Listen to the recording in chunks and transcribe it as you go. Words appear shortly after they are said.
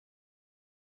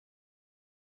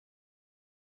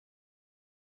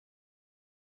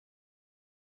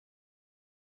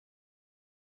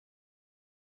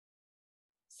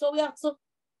So we have to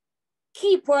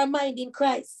keep our mind in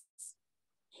Christ.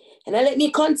 And then let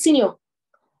me continue.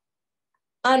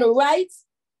 And right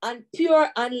and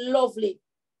pure and lovely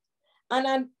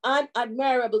and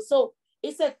admirable. So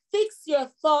it said, fix your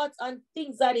thoughts on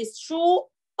things that is true,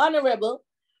 honorable,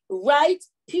 right,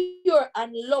 pure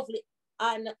and lovely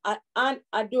and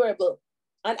adorable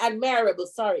and admirable,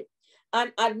 sorry,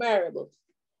 and admirable.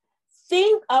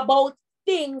 Think about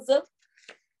things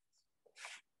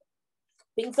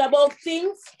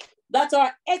that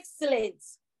are excellent,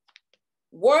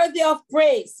 worthy of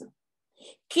praise.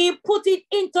 Keep putting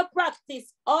into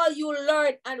practice all you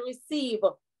learn and receive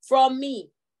from me.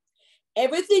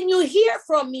 Everything you hear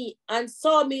from me and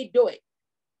saw me do it.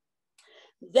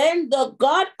 Then the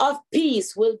God of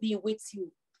peace will be with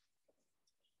you.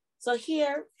 So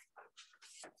here,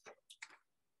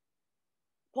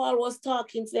 Paul was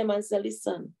talking to them and said,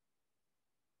 listen,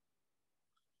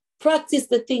 practice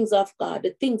the things of God,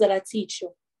 the things that I teach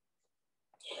you.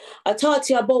 I taught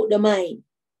you about the mind.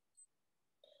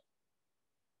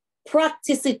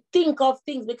 Practice it, think of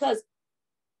things, because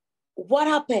what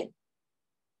happened?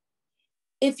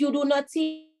 If you do not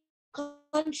take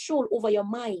control over your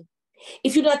mind,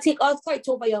 if you do not take authority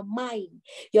over your mind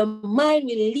will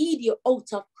lead you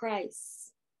out of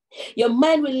Christ. Your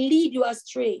mind will lead you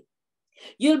astray.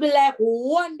 You'll be like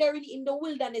wandering in the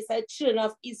wilderness as children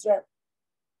of Israel.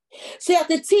 So you have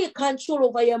to take control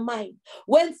over your mind.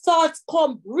 When thoughts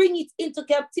come, bring it into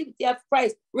captivity of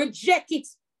Christ. Reject it.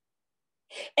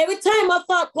 Every time a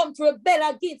thought comes to rebel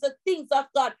against the things of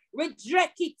God,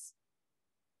 reject it.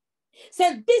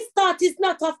 Say, this thought is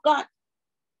not of God.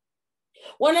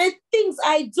 One of the things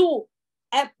I do,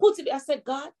 I put it, I said,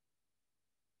 God,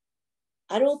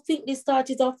 I don't think this thought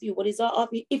is of you, but it's not of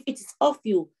you. If it is of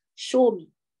you, show me.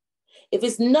 If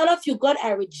it's not of you, God,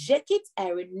 I reject it,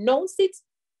 I renounce it,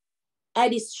 I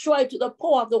destroy it to the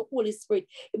power of the Holy Spirit.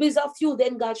 If it's of you,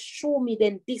 then God, show me,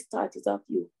 then this thought is of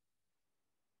you.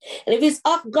 And if it's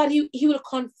of God, he will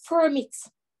confirm it.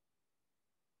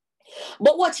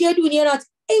 But what you're doing, you're not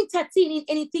entertaining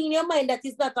anything in your mind that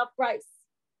is not of Christ.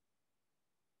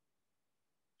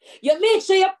 You make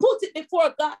sure you put it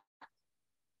before God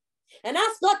and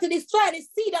ask God to destroy the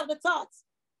seed of the thoughts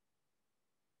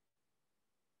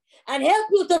and help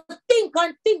you to think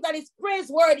on things that is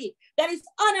praiseworthy, that is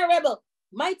honorable,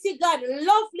 mighty God,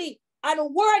 lovely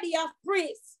and worthy of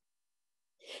praise.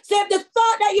 So if the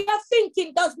thought that you are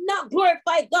thinking does not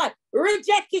glorify God,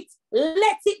 reject it,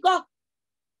 let it go.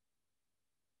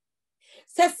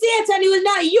 So Satan, you will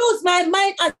not use my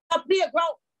mind as a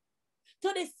playground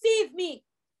to deceive me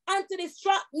and to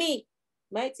distract me.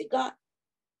 Mighty God.